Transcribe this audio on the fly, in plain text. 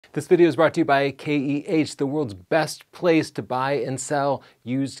This video is brought to you by KEH, the world's best place to buy and sell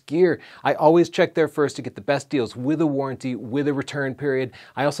used gear. I always check there first to get the best deals with a warranty, with a return period.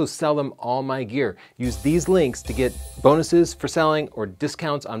 I also sell them all my gear. Use these links to get bonuses for selling or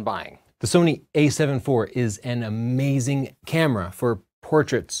discounts on buying. The Sony a7 IV is an amazing camera for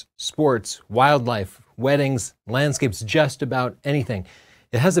portraits, sports, wildlife, weddings, landscapes, just about anything.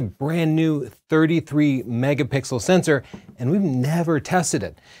 It has a brand new 33 megapixel sensor, and we've never tested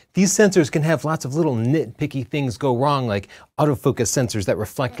it. These sensors can have lots of little nitpicky things go wrong, like autofocus sensors that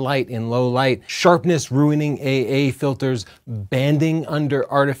reflect light in low light, sharpness ruining AA filters, banding under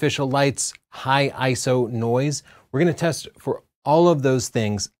artificial lights, high ISO noise. We're gonna test for all of those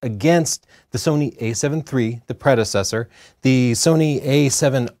things against the Sony a7 III, the predecessor, the Sony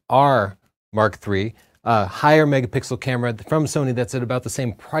a7R Mark III, higher megapixel camera from Sony that's at about the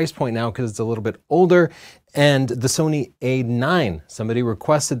same price point now because it's a little bit older, and the Sony a9. Somebody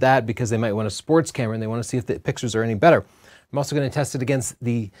requested that because they might want a sports camera and they want to see if the pictures are any better. I'm also going to test it against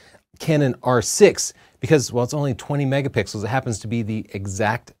the Canon R6 because, well, it's only 20 megapixels. It happens to be the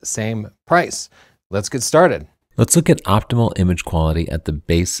exact same price. Let's get started. Let's look at optimal image quality at the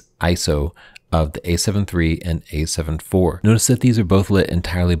base ISO of the a7 III and a7 IV. Notice that these are both lit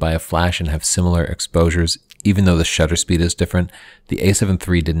entirely by a flash and have similar exposures, even though the shutter speed is different. The a7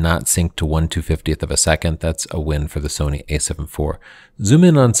 III did not sync to 1/250th of a second. That's a win for the Sony a7 IV. Zoom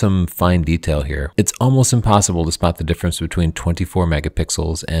in on some fine detail here. It's almost impossible to spot the difference between 24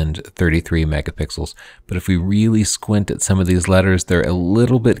 megapixels and 33 megapixels, but if we really squint at some of these letters, they're a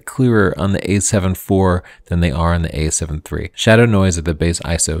little bit clearer on the a7 IV than they are on the a7 III. Shadow noise at the base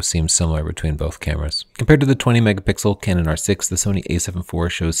ISO seems similar between both cameras. Compared to the 20 megapixel Canon R6, the Sony a7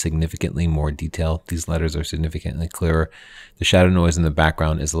 IV shows significantly more detail. These letters are significantly clearer. The shadow noise in the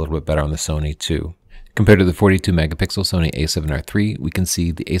background is a little bit better on the Sony too. Compared to the 42 megapixel Sony a7R III, we can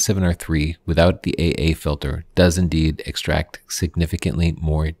see the a7R III without the AA filter does indeed extract significantly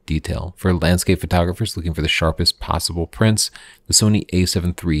more detail. For landscape photographers looking for the sharpest possible prints, the Sony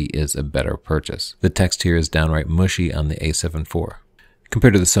a7 III is a better purchase. The text here is downright mushy on the a7 IV.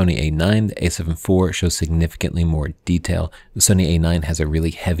 Compared to the Sony a9, the a7 IV shows significantly more detail. The Sony a9 has a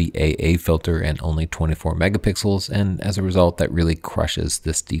really heavy AA filter and only 24 megapixels, and as a result, that really crushes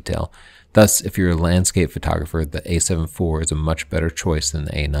this detail. Thus, if you're a landscape photographer, the a7 IV is a much better choice than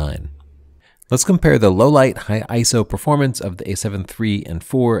the a9. Let's compare the low-light, high ISO performance of the a7 III and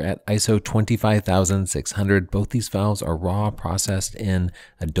IV at ISO 25,600. Both these files are raw processed in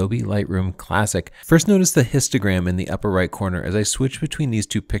Adobe Lightroom Classic. First, notice the histogram in the upper right corner. As I switch between these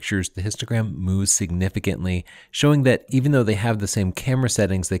two pictures, the histogram moves significantly, showing that even though they have the same camera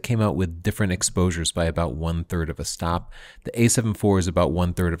settings, they came out with different exposures by about 1/3 of a stop. The a7 IV is about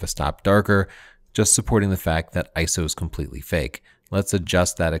 1/3 of a stop darker, just supporting the fact that ISO is completely fake. Let's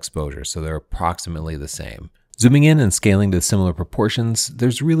adjust that exposure so they're approximately the same. Zooming in and scaling to similar proportions,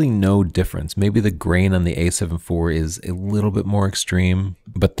 there's really no difference. Maybe the grain on the a7 IV is a little bit more extreme,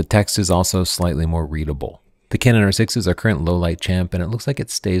 but the text is also slightly more readable. The Canon R6 is our current low light champ, and it looks like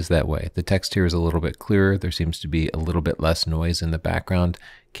it stays that way. The text here is a little bit clearer. There seems to be a little bit less noise in the background.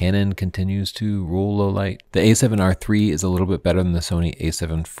 Canon continues to rule low light. The a7R III is a little bit better than the Sony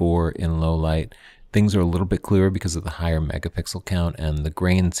a7 IV in low light. Things are a little bit clearer because of the higher megapixel count, and the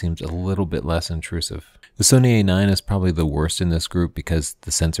grain seems a little bit less intrusive. The Sony a9 is probably the worst in this group because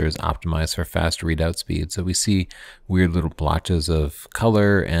the sensor is optimized for fast readout speed, so we see weird little blotches of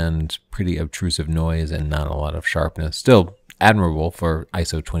color and pretty obtrusive noise and not a lot of sharpness. Still admirable for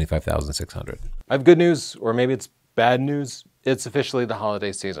ISO 25,600. I have good news, or maybe it's bad news. It's officially the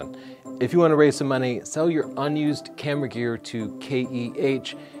holiday season. If you want to raise some money, sell your unused camera gear to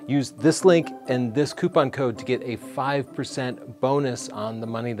KEH. Use this link and this coupon code to get a 5% bonus on the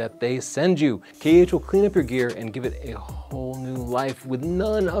money that they send you. KEH will clean up your gear and give it a whole new life with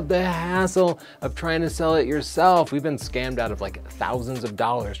none of the hassle of trying to sell it yourself. We've been scammed out of like thousands of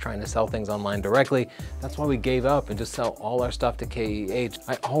dollars trying to sell things online directly. That's why we gave up and just sell all our stuff to KEH.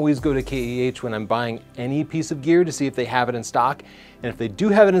 I always go to KEH when I'm buying any piece of gear to see if they have it in stock. And if they do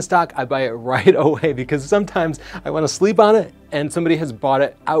have it in stock, I buy it right away because sometimes I want to sleep on it and somebody has bought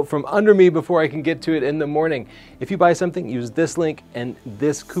it out from under me before I can get to it in the morning. If you buy something, use this link and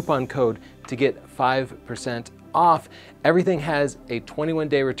this coupon code to get 5% off. Everything has a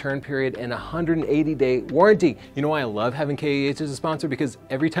 21-day return period and a 180-day warranty. You know why I love having KEH as a sponsor? Because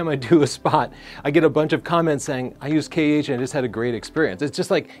every time I do a spot, I get a bunch of comments saying, I use KEH and I just had a great experience. It's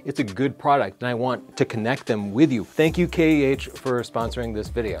just like, it's a good product and I want to connect them with you. Thank you, KEH, for sponsoring this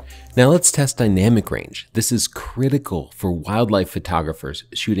video. Now let's test dynamic range. This is critical for wildlife photographers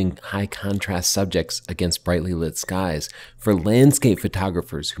shooting high contrast subjects against brightly lit skies, for landscape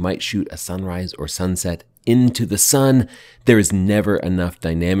photographers who might shoot a sunrise or sunset into the sun. There is never enough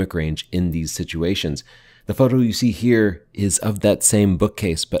dynamic range in these situations. The photo you see here is of that same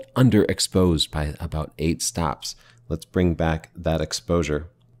bookcase, but underexposed by about 8 stops. Let's bring back that exposure.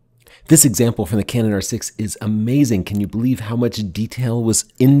 This example from the Canon R6 is amazing. Can you believe how much detail was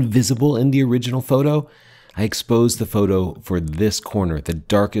invisible in the original photo? I exposed the photo for this corner, the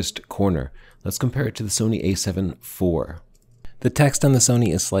darkest corner. Let's compare it to the Sony a7 IV. The text on the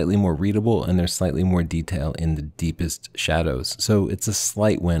Sony is slightly more readable and there's slightly more detail in the deepest shadows, so it's a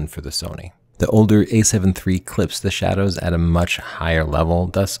slight win for the Sony. The older a7 III clips the shadows at a much higher level,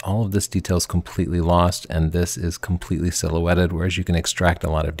 thus all of this detail is completely lost and this is completely silhouetted, whereas you can extract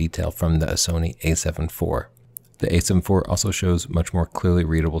a lot of detail from the Sony a7 IV. The a7 IV also shows much more clearly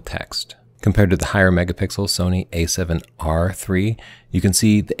readable text. Compared to the higher megapixel Sony a7R III, you can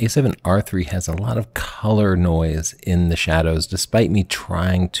see the a7R III has a lot of color noise in the shadows. Despite me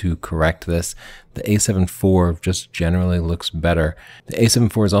trying to correct this, the a7 IV just generally looks better. The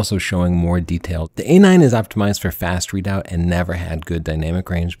a7 IV is also showing more detail. The A9 is optimized for fast readout and never had good dynamic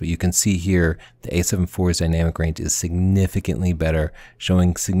range, but you can see here the a7 IV's dynamic range is significantly better,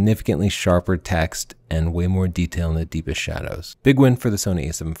 showing significantly sharper text and way more detail in the deepest shadows. Big win for the Sony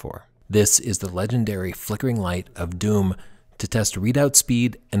a7 IV. This is the legendary flickering light of doom to test readout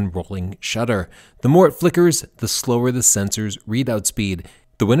speed and rolling shutter. The more it flickers, the slower the sensor's readout speed.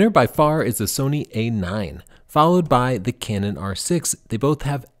 The winner by far is the Sony a9, followed by the Canon R6. They both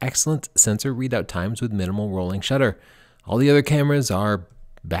have excellent sensor readout times with minimal rolling shutter. All the other cameras are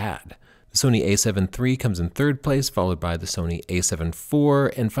bad. The Sony a7 III comes in 3rd place, followed by the Sony a7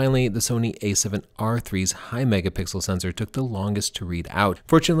 IV, and finally the Sony a7R III's high megapixel sensor took the longest to read out.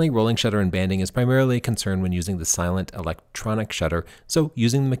 Fortunately, rolling shutter and banding is primarily a concern when using the silent electronic shutter, so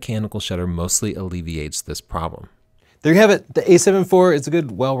using the mechanical shutter mostly alleviates this problem. There you have it. The a7 IV is a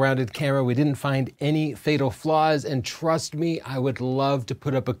good, well-rounded camera. We didn't find any fatal flaws, and trust me, I would love to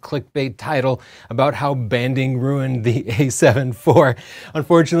put up a clickbait title about how banding ruined the a7 IV.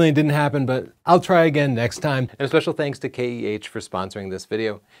 Unfortunately, it didn't happen, but I'll try again next time. And a special thanks to KEH for sponsoring this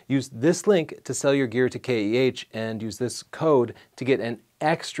video. Use this link to sell your gear to KEH and use this code to get an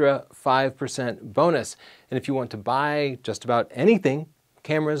extra 5% bonus. And if you want to buy just about anything,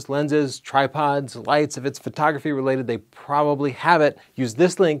 cameras, lenses, tripods, lights, if it's photography related, they probably have it. Use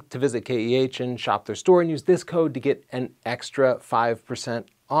this link to visit KEH and shop their store and use this code to get an extra 5%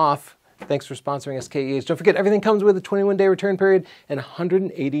 off. Thanks for sponsoring us, KEH. Don't forget, everything comes with a 21-day return period and a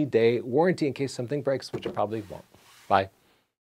 180-day warranty in case something breaks, which it probably won't. Bye.